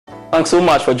Thanks so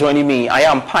much for joining me. I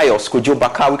am Pius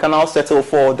Kujobaka. We can now settle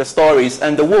for the stories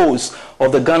and the woes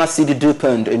of the Ghana Cedi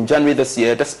deepened in January this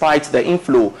year despite the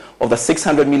inflow of the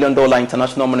 $600 million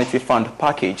International Monetary Fund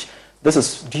package. This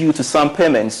is due to some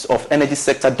payments of energy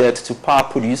sector debt to power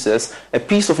producers, a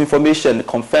piece of information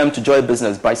confirmed to Joy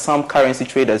Business by some currency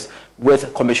traders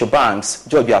with commercial banks.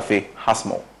 Joy Biafe has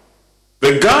more.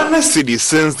 The Ghana Cedi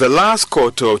since the last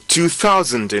quarter of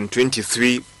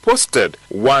 2023 posted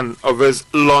one of its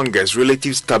longest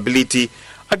relative stability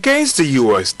against the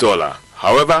US dollar.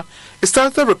 However, it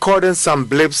started recording some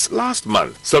blips last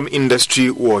month. Some industry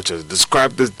watchers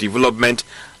described this development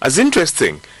as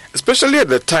interesting, especially at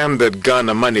the time that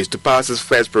Ghana managed to pass its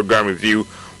first program review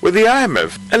with the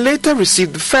IMF and later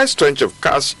received the first tranche of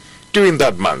cash during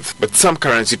that month. But some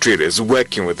currency traders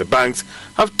working with the banks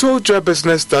have told Joy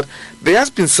Business that there has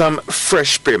been some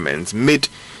fresh payments made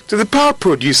to the power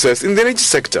producers in the energy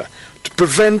sector to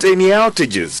prevent any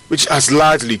outages, which has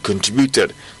largely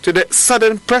contributed to the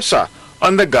sudden pressure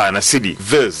on the Ghana Cedi.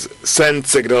 This sent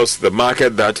signals to the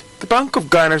market that the Bank of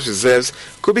Ghana's reserves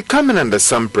could be coming under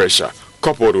some pressure,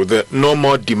 coupled with the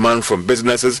normal demand from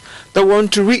businesses that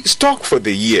want to restock for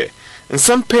the year, and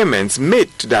some payments made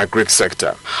to the agri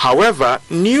sector. However,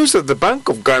 news of the Bank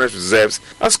of Ghana's reserves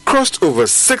has crossed over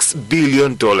 $6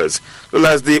 billion,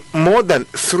 whereas the more than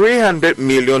 $300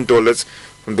 million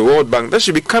from the World Bank that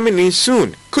should be coming in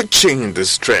soon could change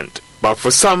this trend. But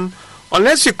for some,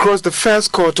 unless you cross the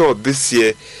first quarter of this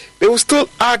year, they will still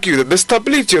argue that the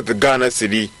stability of the Ghana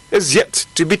Cedi is yet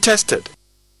to be tested.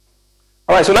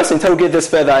 All right, so let's interrogate this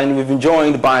further, and we've been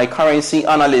joined by currency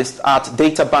analyst at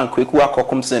Databank, Kwaku Arkoh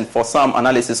Koomson, for some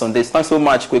analysis on this. Thanks so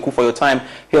much, Kwaku, for your time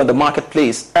here on the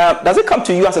marketplace. Does it come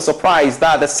to you as a surprise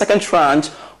that the second tranche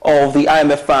of the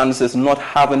IMF funds is not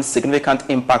having significant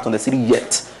impact on the city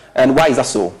yet? And why is that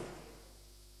so?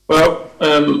 Well,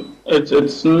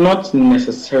 it's not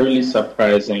necessarily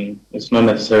surprising. It's not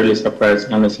necessarily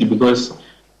surprising, honestly, because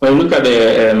when you look at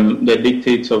the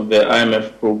dictates of the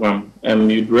IMF program,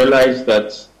 you'd realize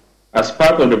that as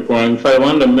part of the program, in fact,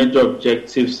 one of the major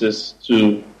objectives is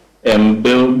to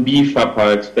beef up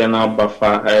our external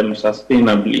buffer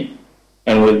sustainably.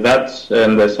 And with that,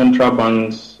 the central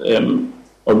bank's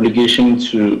obligation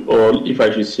to, or if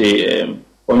I should say,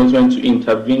 commitment to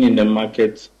intervene in the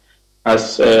market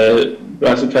has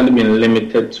basically been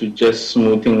limited to just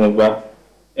smoothing over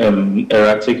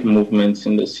erratic movements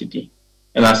in the city.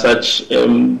 And as such,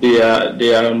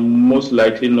 they are most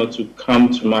likely not to come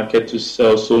to market to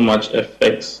sell so much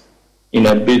FX in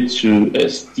a bid to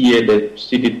steer the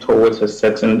city towards a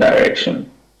certain direction.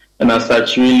 And as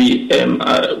such, really,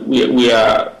 we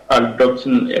are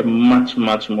adopting a much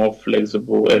more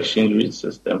flexible exchange rate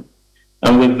system.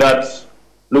 And with that,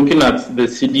 looking at the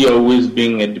cedi always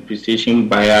being a depreciation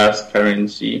biased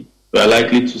currency, we are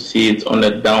likely to see it on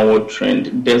a downward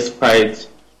trend despite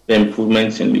the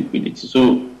improvements in liquidity.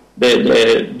 So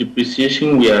the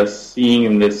depreciation we are seeing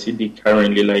in the cedi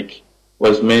currently, like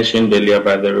was mentioned earlier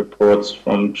by the reports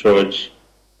from George,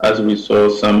 as we saw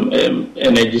some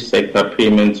energy sector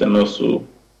payments and also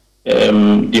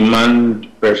demand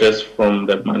pressures from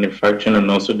the manufacturing and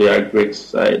also the agri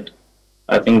side.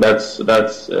 I think that's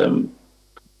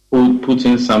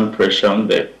putting some pressure on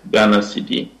the Ghana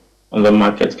Cedi on the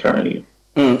market currently.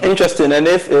 Interesting. And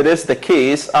if it is the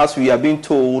case, as we are being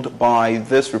told by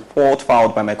this report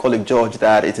filed by my colleague George,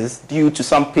 that it is due to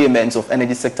some payments of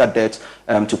energy sector debt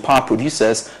to power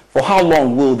producers, for how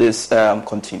long will this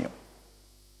continue?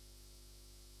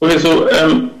 Okay, so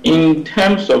in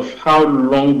terms of how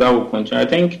long that will continue, I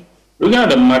think looking at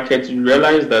the market, you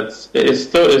realize that it's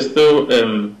still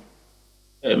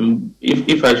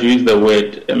if I should use the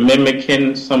word,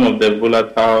 mimicking some of the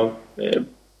volatile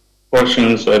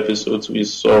portions or episodes we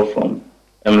saw from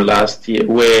last year,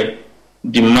 where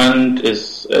demand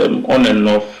is on and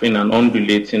off in an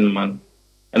undulating manner.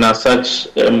 And as such,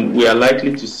 we are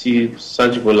likely to see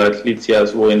such volatility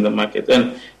as well in the market.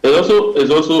 And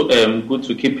it's also good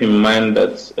to keep in mind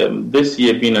that this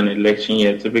year being an election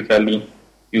year, typically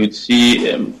you would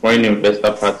see foreign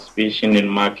investor participation in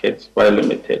markets quite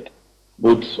limited,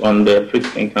 both on the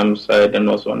fixed income side and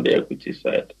also on the equity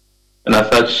side. And as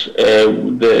such,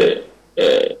 the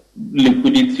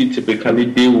liquidity typically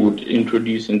they would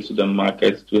introduce into the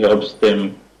market to help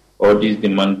stem all these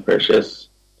demand pressures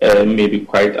may be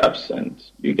quite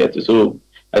absent. You get it? So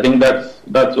I think that's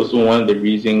also one of the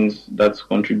reasons that's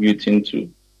contributing to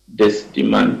this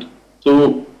demand.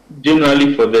 So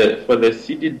generally for the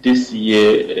cedi this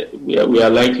year, we are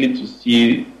likely to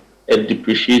see a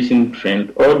depreciating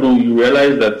trend, although you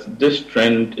realize that this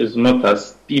trend is not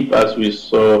as steep as we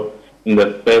saw in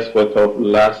the first quarter of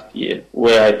last year,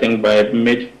 where I think by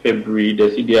mid-February, the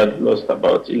cedi had lost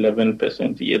about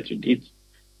 11% year-to-date,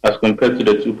 as compared to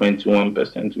the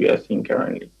 2.21% we are seeing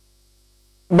currently.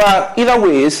 But either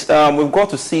ways, we've got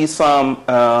to see some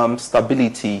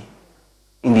stability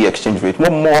in the exchange rate.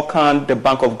 What more can the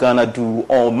Bank of Ghana do,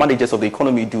 or managers of the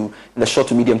economy do in the short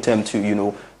to medium term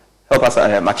to, help us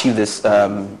achieve this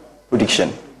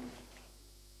prediction?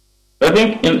 I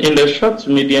think in the short to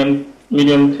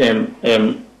medium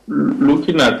term,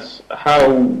 looking at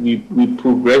how we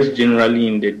progress generally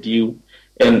in the deal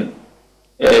and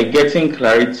getting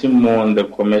clarity more on the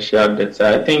commercial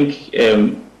data, I think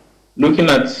looking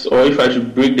at, or if I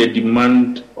should break the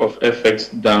demand of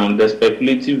FX down, the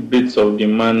speculative bits of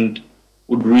demand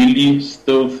would really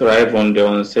still thrive on the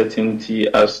uncertainty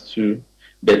as to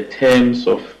the terms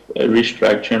of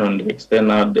restructuring on the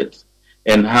external debt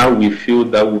and how we feel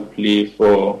that will play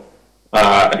for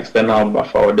our external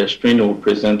buffer, or the strain it will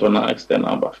present on our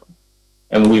external buffer.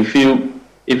 And we feel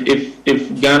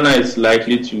if Ghana is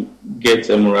likely to get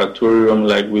a moratorium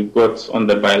like we've got on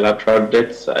the bilateral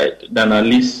debt side, then at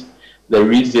least the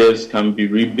reserves can be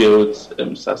rebuilt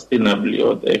sustainably,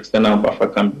 or the external buffer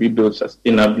can be rebuilt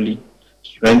sustainably,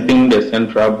 strengthening the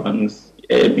central bank's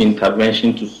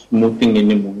intervention to smoothing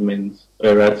any movements,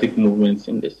 erratic movements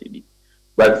in the cedi.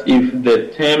 But if the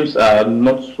terms are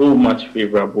not so much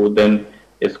favorable, then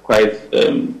it's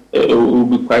it will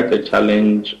be quite a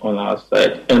challenge on our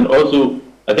side. And also,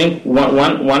 I think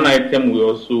one item we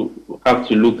also have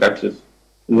to look at is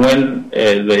when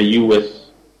the U.S.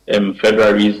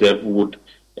 Federal Reserve would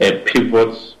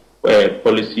pivot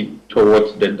policy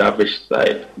towards the dovish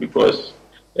side, because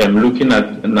looking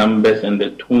at the numbers and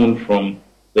the tone from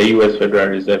the U.S. Federal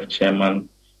Reserve Chairman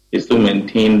is to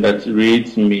maintain that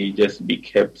rates may just be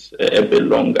kept a bit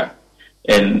longer,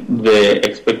 and the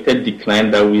expected decline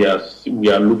that we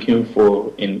are looking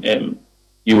for in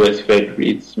U.S. Fed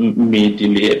rates may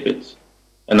delay a bit,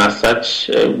 and as such,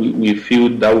 we feel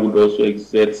that would also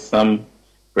exert some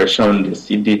pressure on the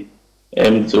cedi,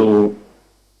 and so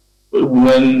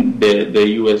when the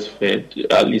U.S. Fed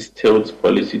at least tilts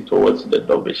policy towards the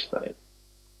dovish side.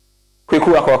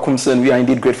 Kwaku Arkoh Koomson, we are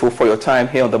indeed grateful for your time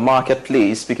here on the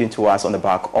marketplace, speaking to us on the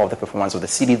back of the performance of the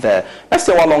cedi there. Let's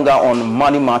stay a while longer on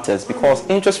money matters, because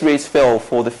interest rates fell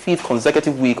for the fifth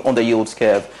consecutive week on the yields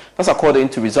curve. That's according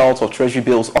to results of Treasury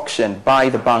bills auctioned by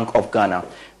the Bank of Ghana.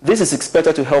 This is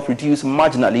expected to help reduce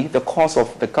marginally the cost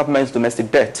of the government's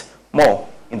domestic debt. More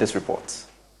in this report.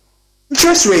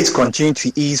 Interest rates continue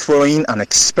to ease following an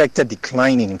expected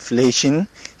decline in inflation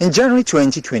in January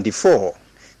 2024.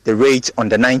 The rate on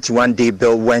the 91-day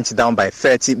bill went down by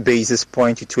 30 basis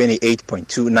points to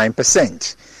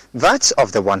 28.29%. That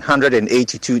of the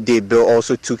 182-day bill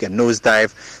also took a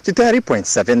nosedive to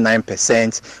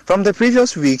 30.79% from the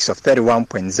previous weeks of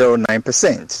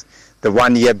 31.09%. The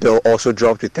one-year bill also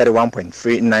dropped to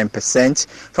 31.39%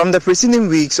 from the preceding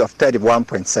weeks of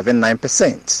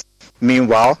 31.79%.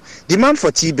 Meanwhile, demand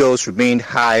for T-bills remained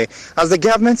high as the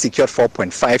government secured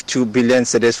 4.52 billion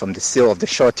cedis from the sale of the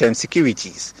short-term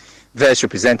securities. This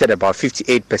represented about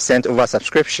 58%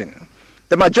 oversubscription.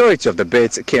 The majority of the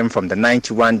bids came from the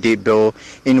 91-day bill,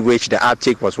 in which the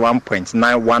uptake was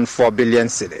 1.914 billion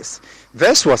cedis.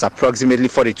 This was approximately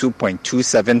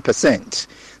 42.27%.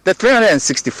 The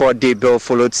 364-day bill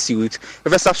followed suit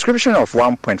with a subscription of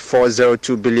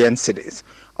 1.402 billion cedis.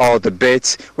 All the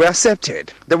bids were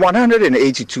accepted. The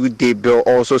 182-day bill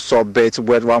also saw bids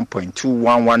worth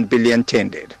 1.211 billion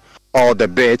tendered. All the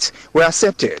bids were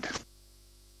accepted.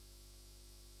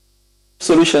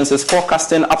 Solutions is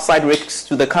forecasting upside risks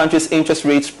to the country's interest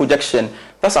rates projection.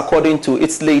 That's according to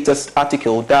its latest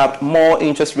article dubbed "More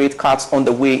Interest Rate Cuts on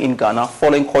the Way in Ghana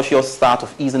Following Cautious Start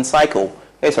of Easing Cycle."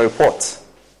 Here's a report.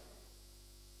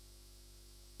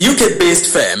 UK-based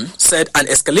firm said an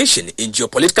escalation in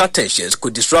geopolitical tensions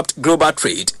could disrupt global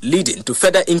trade, leading to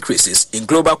further increases in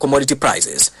global commodity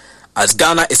prices. As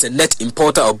Ghana is a net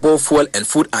importer of both fuel and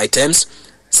food items,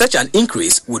 such an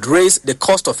increase would raise the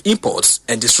cost of imports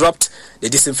and disrupt the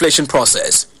disinflation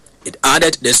process. It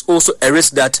added there's also a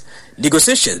risk that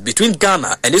negotiations between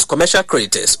Ghana and its commercial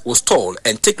creditors will stall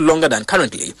and take longer than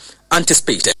currently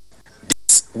anticipated.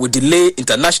 Would delay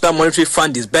International Monetary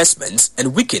Fund disbursements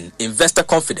and weaken investor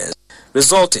confidence,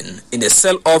 resulting in a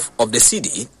sell-off of the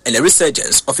cedi and a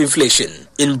resurgence of inflation.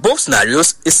 In both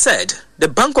scenarios, it said the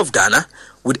Bank of Ghana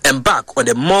would embark on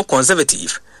a more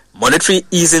conservative monetary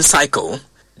easing cycle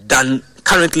than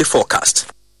currently forecast.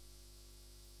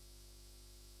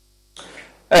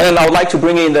 And I would like to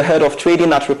bring in the head of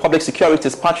trading at Republic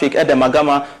Securities, Patrick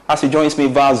Edem-Agama, as he joins me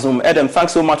via Zoom. Edem,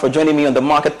 thanks so much for joining me on the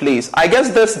marketplace. I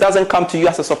guess this doesn't come to you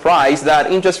as a surprise that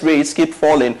interest rates keep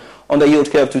falling on the yield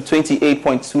curve to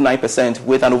 28.29%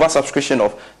 with an oversubscription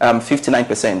of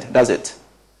 59%. Does it?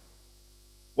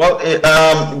 Well,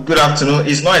 good afternoon.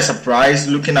 It's not a surprise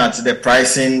looking at the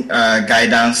pricing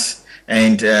guidance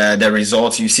and the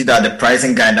results. You see that the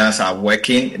pricing guidance are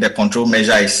working. The control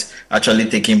measure is actually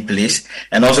taking place.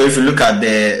 And also, if you look at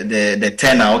the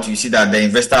turnout, you see that the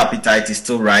investor appetite is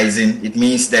still rising. It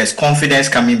means there's confidence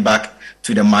coming back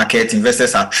to the market.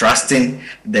 Investors are trusting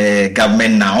the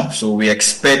government now. So we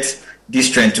expect this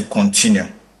trend to continue.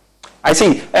 I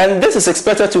see. And this is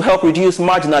expected to help reduce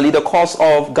marginally the cost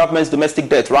of government's domestic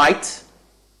debt, right?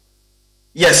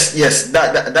 Yes.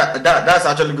 That's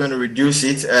actually going to reduce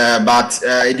it, but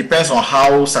it depends on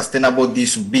how sustainable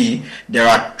this will be. There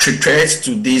are threats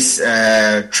to this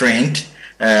trend.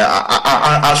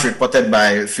 As reported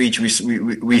by Fitch, we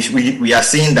are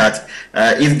seeing that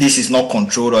if this is not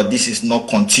controlled or this is not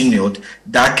continued,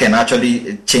 that can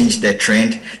actually change the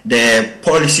trend. The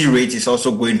policy rate is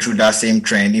also going through that same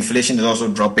trend. Inflation is also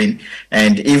dropping.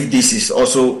 And if this is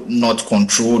also not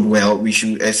controlled well, we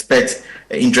should expect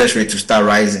interest rate to start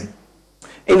rising.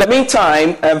 In the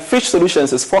meantime, Fitch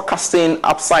Solutions is forecasting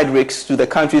upside risks to the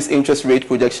country's interest rate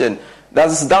projection.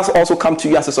 Does that also come to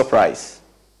you as a surprise?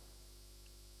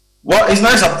 Well, it's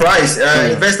not a surprise.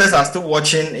 Investors are still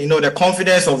watching. You know, the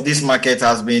confidence of this market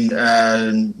has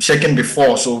been shaken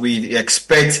before. So we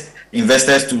expect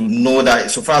investors to know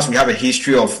that so far as we have a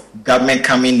history of government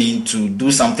coming in to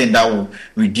do something that will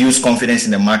reduce confidence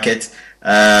in the market,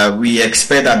 we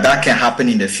expect that can happen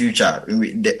in the future.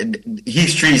 The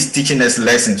history is teaching us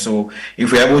lessons. So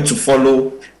if we're able to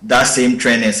follow that same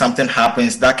trend and something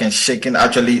happens, that can shake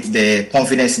actually the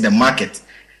confidence in the market.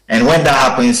 And when that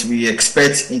happens, we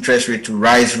expect interest rate to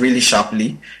rise really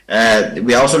sharply.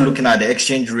 We are also looking at the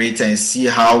exchange rate and see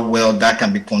how well that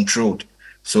can be controlled.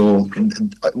 So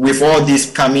with all this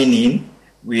coming in,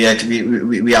 we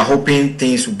are hoping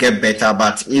things will get better.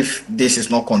 But if this is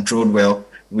not controlled well,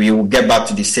 we will get back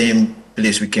to the same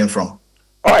place we came from.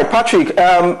 All right, Patrick,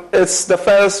 it's the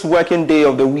first working day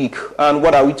of the week. And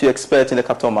what are we to expect in the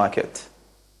capital market?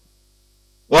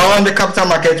 Well, in the capital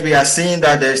market, we are seeing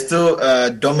that there's still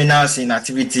dominance in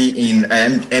activity in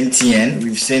MTN.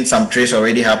 We've seen some trades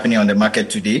already happening on the market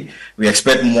today. We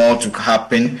expect more to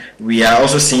happen. We are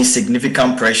also seeing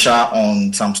significant pressure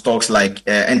on some stocks like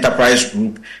Enterprise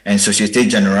Group and Societe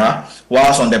Generale.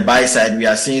 Whilst on the buy side, we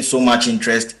are seeing so much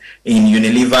interest in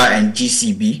Unilever and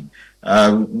GCB.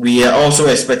 We are also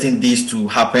expecting this to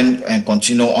happen and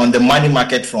continue. On the money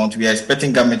market front, we are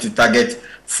expecting government to target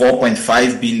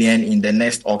 4.5 billion in the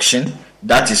next auction.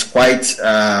 That is quite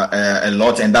a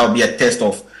lot, and that will be a test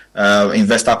of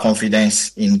investor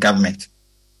confidence in government.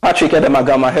 Patrick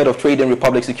Edem-Agama, head of trading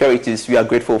Republic Securities, we are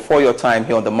grateful for your time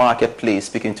here on the marketplace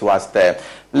speaking to us there.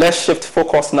 Let's shift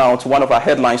focus now to one of our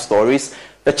headline stories.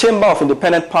 The Chamber of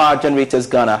Independent Power Generators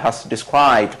Ghana has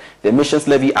described the Emissions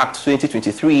Levy Act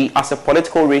 2023 as a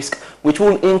political risk which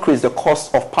will increase the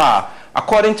cost of power.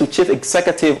 According to Chief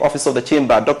Executive Officer of the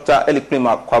Chamber, Dr.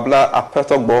 Elikrima Kwabla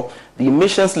Apetogbo, the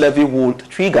emissions levy would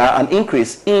trigger an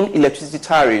increase in electricity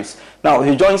tariffs. Now,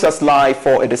 he joins us live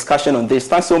for a discussion on this.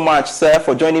 Thanks so much, sir,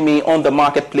 for joining me on the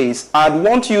marketplace. I'd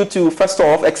want you to, first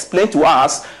off, explain to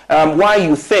us why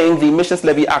you think the Emissions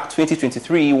Levy Act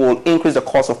 2023 will increase the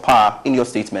cost of power in your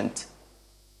statement.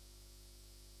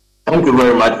 Thank you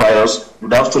very much, Pius.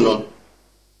 Good afternoon.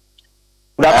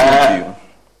 Good afternoon to you.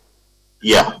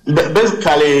 Yeah,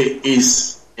 basically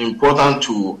it's important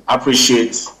to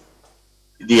appreciate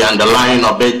the underlying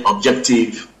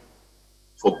objective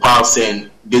for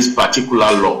passing this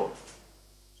particular law.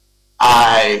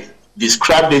 I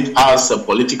described it as a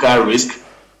political risk.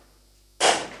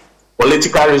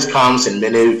 Political risk comes in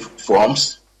many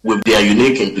forms with their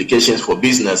unique implications for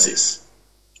businesses.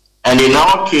 And in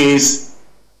our case,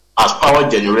 as power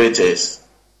generators,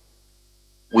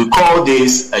 we call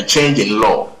this a change in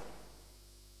law.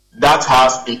 That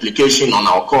has implication on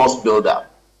our cost buildup.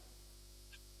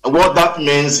 And what that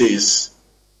means is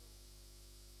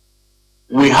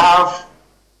we have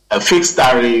a fixed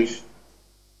tariff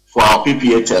for our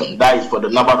PPA term. That is for the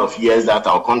number of years that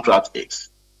our contract is.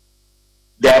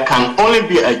 There can only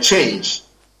be a change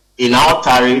in our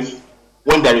tariff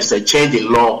when there is a change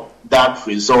in law that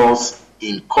results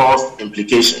in cost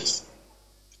implications.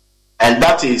 And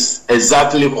that is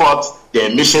exactly what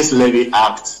the Emissions Levy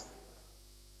Act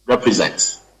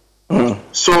represents.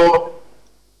 So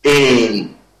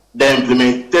in the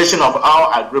implementation of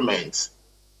our agreement,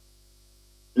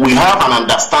 we have an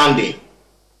understanding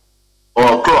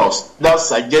or a clause that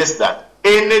suggests that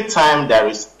anytime there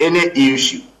is any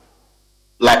issue,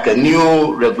 like a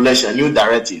new regulation, new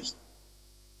directives,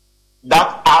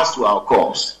 that adds to our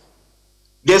cost,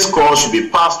 this cost should be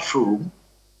passed through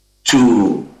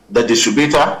to the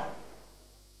distributor,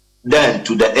 then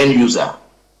to the end user.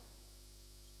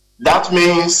 That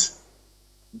means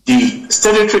the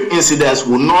statutory incidence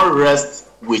will not rest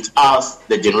with us,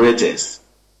 the generators.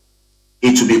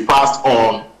 It will be passed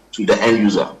on to the end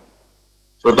user.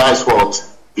 So that's what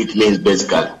it means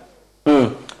basically.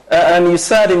 And you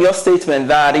said in your statement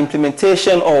that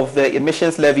implementation of the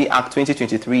Emissions Levy Act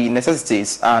 2023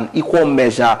 necessitates an equal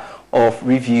measure of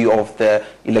review of the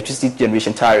electricity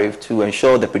generation tariff to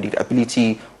ensure the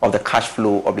predictability of the cash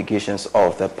flow obligations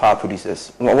of the power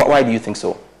producers. Why do you think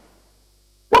so?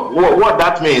 What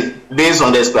that means, based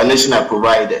on the explanation I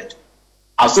provided,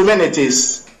 assuming it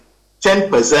is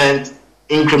 10%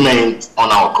 increment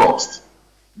on our cost,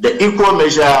 the equal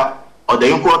measure or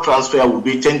the equal transfer will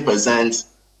be 10%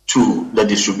 to the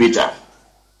distributor,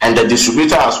 and the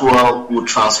distributor as well will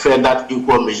transfer that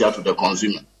equal measure to the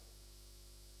consumer.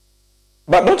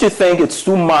 But don't you think it's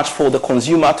too much for the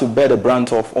consumer to bear the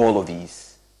brunt of all of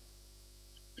these?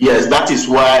 Yes, that is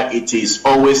why it is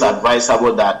always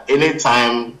advisable that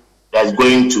anytime there's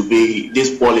going to be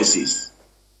these policies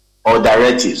or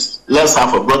directives, let's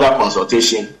have a broader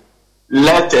consultation.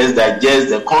 Let us digest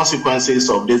the consequences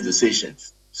of these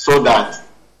decisions so that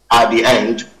at the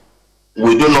end,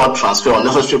 we do not transfer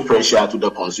unnecessary pressure to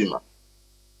the consumer.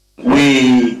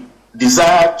 We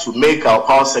desire to make our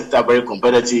power sector very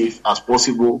competitive as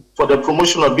possible for the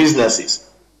promotion of businesses.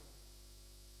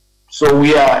 So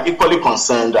we are equally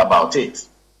concerned about it.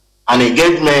 An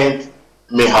engagement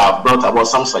may have brought about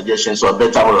some suggestions or a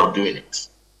better way of doing it.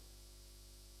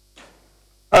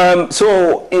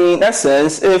 So in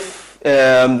essence, if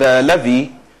the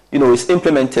levy is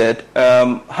implemented,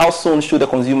 how soon should the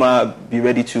consumer be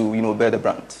ready to bear the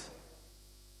brunt?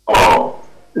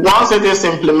 Once it is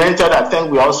implemented, I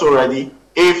think we're also ready.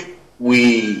 If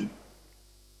we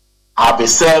have been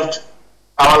served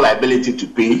our liability to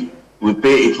pay, we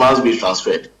pay, it must be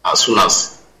transferred as soon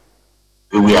as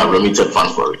we have remitted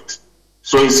funds for it.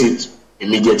 So it's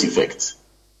immediate effect.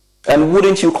 And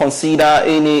wouldn't you consider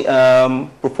any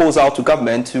proposal to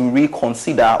government to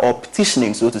reconsider, or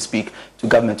petitioning, so to speak, to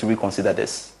government to reconsider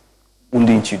this?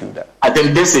 Wouldn't you do that? I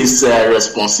think this is a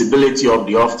responsibility of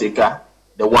the off-taker,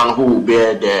 the one who will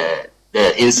bear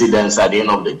the incidents at the end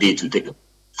of the day to take it.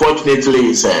 Fortunately,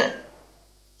 it's a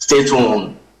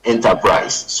state-owned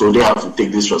enterprise, so they have to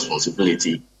take this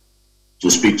responsibility to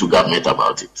speak to government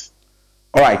about it.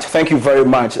 All right, thank you very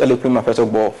much, Eleprima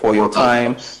Petogbo, for your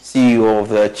time. CEO of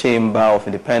the Chamber of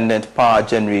Independent Power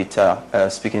Generator,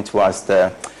 speaking to us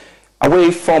there.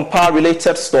 Away from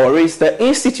power-related stories, the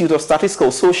Institute of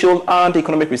Statistical, Social and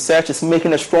Economic Research is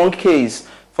making a strong case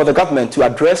for the government to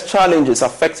address challenges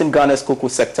affecting Ghana's cocoa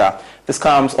sector. This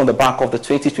comes on the back of the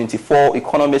 2024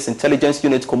 Economist Intelligence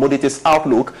Unit Commodities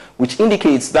Outlook, which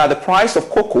indicates that the price of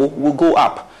cocoa will go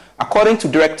up. According to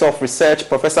Director of Research,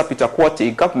 Professor Peter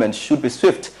Quartey, government should be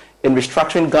swift in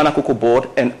restructuring Ghana Cocoa Board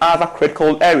and other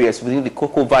critical areas within the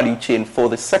cocoa value chain for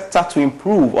the sector to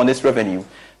improve on its revenue.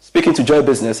 Speaking to Joy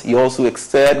Business, he also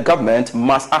said government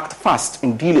must act fast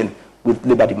in dealing with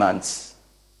labor demands.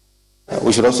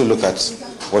 We should also look at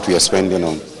what we are spending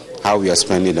on, how we are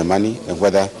spending the money, and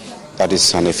whether that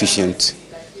is an efficient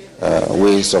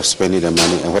ways of spending the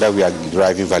money, and whether we are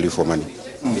deriving value for money.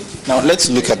 Now let's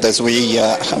look at this. We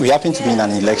happen to be in an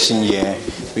election year.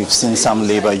 We've seen some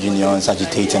labor unions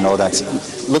agitate and all that.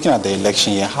 Looking at the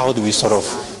election year, how do we sort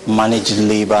of manage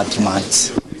labor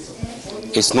demands?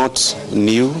 It's not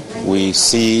new. We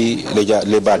see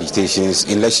labor agitations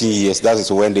in election years. That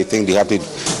is when they think they have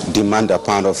to demand a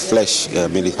pound of flesh. I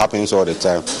mean, it happens all the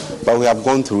time. But we have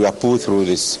gone through, we have pulled through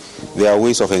this. There are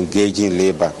ways of engaging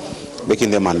labor,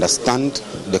 making them understand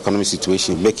the economic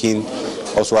situation, making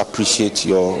also appreciate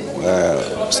your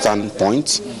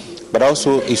standpoint. But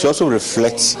also, it should also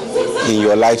reflect in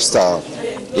your lifestyle.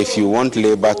 If you want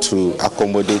labor to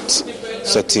accommodate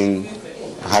certain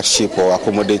hardship or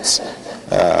accommodate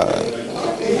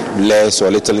less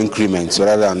or little increments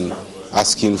rather than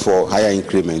asking for higher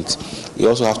increments, you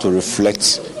also have to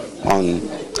reflect on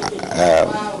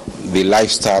the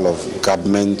lifestyle of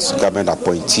government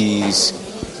appointees.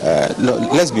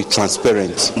 Let's be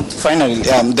transparent. Finally,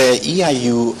 the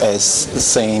EIU is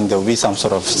saying there will be some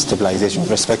sort of stabilization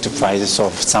with respect to prices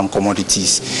of some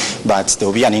commodities, but there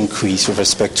will be an increase with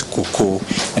respect to cocoa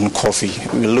and coffee.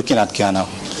 We're looking at Ghana.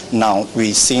 Now,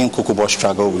 we've seen cocoa board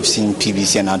struggle, we've seen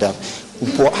PBC and other.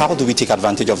 How do we take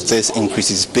advantage of these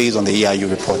increases based on the EIU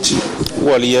report?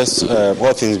 Well, yes,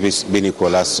 all things being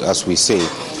equal, as we say,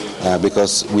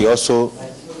 because we also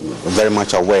very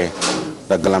much aware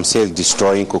that galamsey is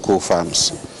destroying cocoa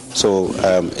farms. So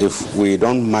if we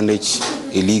don't manage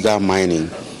illegal mining,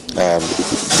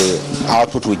 the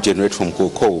output we generate from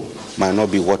cocoa might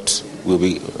not be what we'll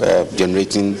be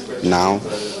generating now,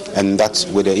 and that's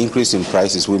with the increase in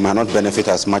prices, we might not benefit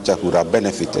as much as we would have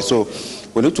benefited. So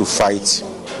we need to fight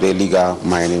the illegal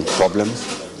mining problem,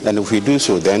 and if we do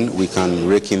so, then we can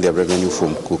rake in the revenue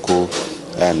from cocoa,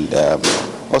 and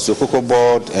also cocoa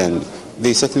board, and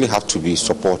they certainly have to be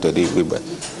supported.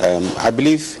 I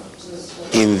believe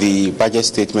in the budget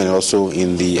statement, also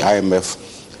in the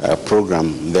IMF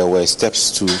program, there were steps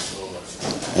to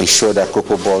ensure that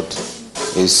cocoa board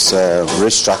is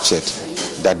restructured,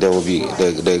 that there will be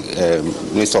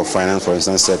the Minister of Finance, for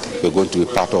instance, said we're going to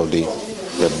be part of the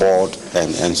board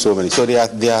and so many. So there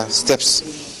are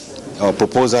steps or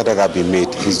proposals that have been made.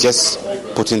 It's just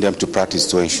putting them to practice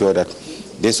to ensure that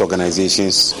these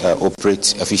organizations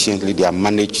operate efficiently, they are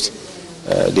managed,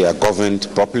 they are governed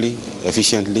properly,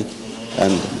 efficiently.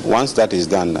 And once that is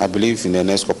done, I believe in the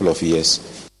next couple of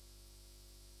years.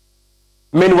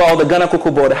 Meanwhile, the Ghana Cocoa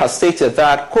Board has stated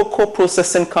that cocoa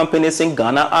processing companies in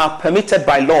Ghana are permitted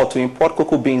by law to import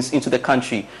cocoa beans into the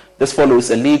country. This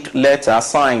follows a leaked letter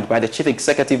signed by the Chief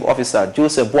Executive Officer,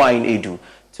 Joseph Boain Edu,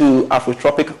 to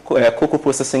Afrotropic Cocoa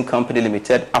Processing Company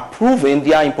Limited, approving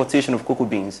their importation of cocoa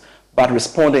beans. But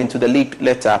responding to the leaked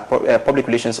letter, Public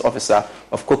Relations Officer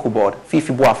of Cocoa Board,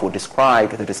 Fifi Boafo,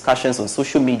 described the discussions on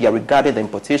social media regarding the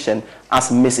importation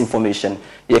as misinformation.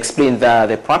 He explained that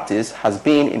the practice has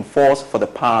been in force for the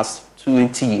past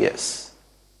 20 years.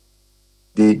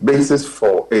 The basis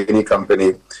for any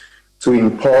company to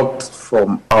import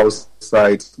from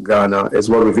outside Ghana is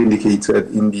what we've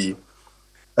indicated in the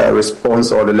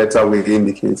response or the letter we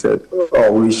indicated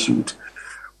or we issued.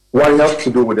 One, it has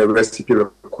to do with the recipe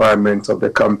requirements of the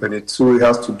company. Two, it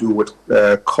has to do with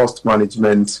cost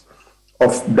management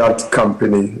of that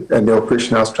company and the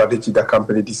operational strategy that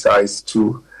company decides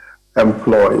to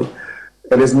employ.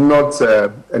 It is not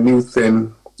a new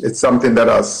thing. It's something that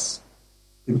has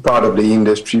been part of the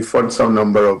industry for some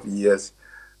number of years.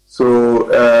 So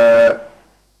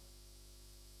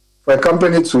for a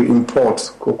company to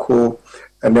import cocoa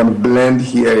and then blend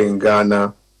here in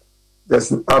Ghana,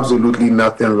 there's absolutely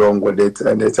nothing wrong with it,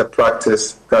 and it's a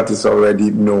practice that is already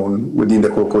known within the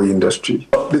cocoa industry.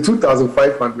 The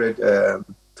 2,500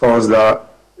 tons that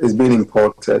is being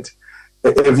imported,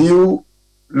 if you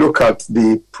look at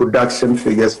the production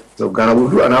figures of Ghana, we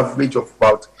do an average of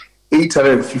about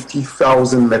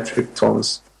 850,000 metric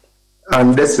tons,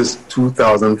 and this is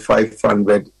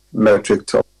 2,500 metric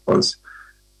tons.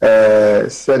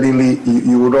 Certainly,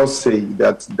 you would all say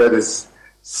that is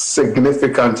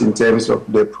significant in terms of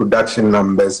the production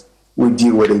numbers we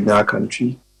deal with in our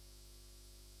country.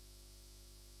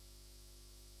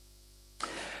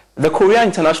 The Korea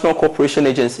International Cooperation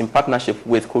Agency, in partnership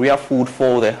with Korea Food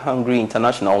for the Hungry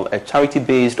International, a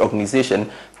charity-based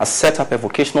organization, has set up a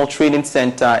vocational training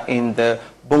center in the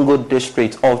Bongo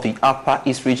district of the Upper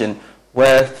East region,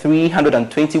 where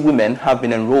 320 women have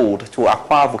been enrolled to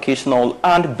acquire vocational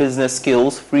and business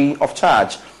skills free of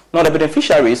charge. Now, the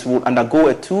beneficiaries will undergo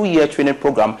a 2-year training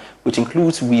program, which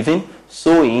includes weaving,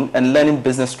 sewing, and learning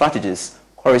business strategies.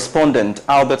 Correspondent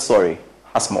Albert Sori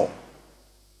has more.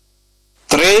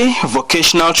 3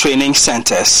 vocational training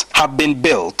centers have been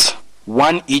built,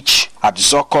 one each at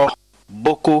Zoko,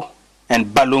 Boko, and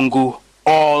Balungu,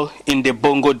 all in the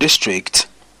Bongo district.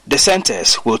 The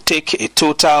centers will take a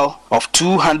total of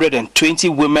 220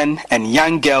 women and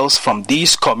young girls from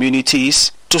these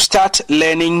communities to start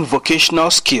learning vocational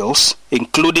skills,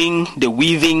 including the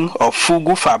weaving of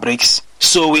fugu fabrics,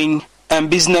 sewing, and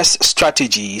business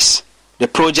strategies. The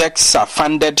projects are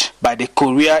funded by the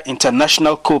Korea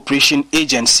International Cooperation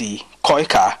Agency,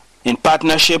 KOICA, in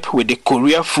partnership with the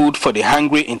Korea Food for the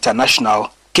Hungry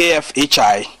International,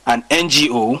 KFHI, an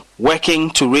NGO working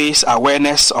to raise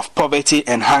awareness of poverty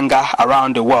and hunger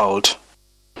around the world.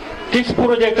 This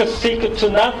project seeks to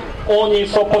not only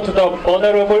support the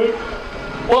vulnerable,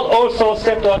 but also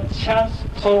set a chance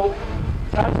to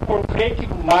transform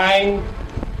creative mind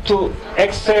to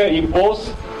excel in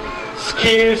both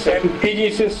skills and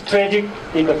business strategy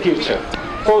in the future.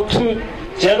 So to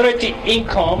generate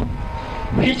income,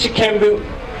 which can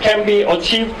be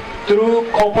achieved through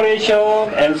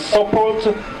cooperation and support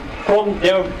from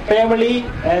their family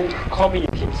and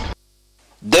communities.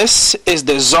 This is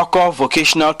the Zoko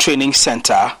Vocational Training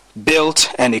Center, built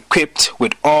and equipped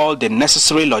with all the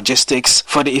necessary logistics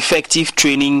for the effective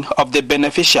training of the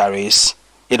beneficiaries.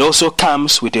 It also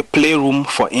comes with a playroom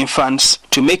for infants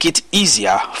to make it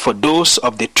easier for those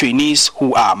of the trainees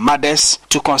who are mothers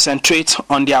to concentrate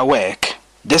on their work.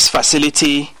 This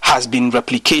facility has been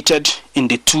replicated in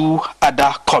the 2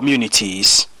 other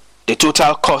communities. The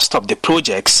total cost of the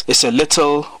projects is a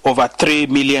little over 3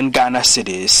 million Ghana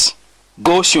cedis.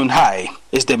 Go Soon Hai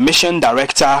is the mission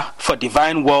director for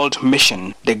Divine World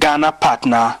Mission, the Ghana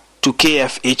partner to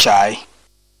KFHI.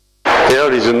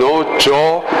 There is no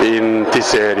job in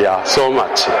this area so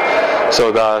much.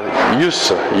 So the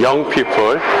youth, young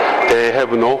people, they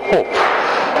have no hope.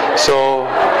 So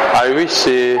I wish,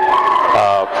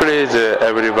 please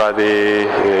everybody,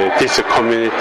 this community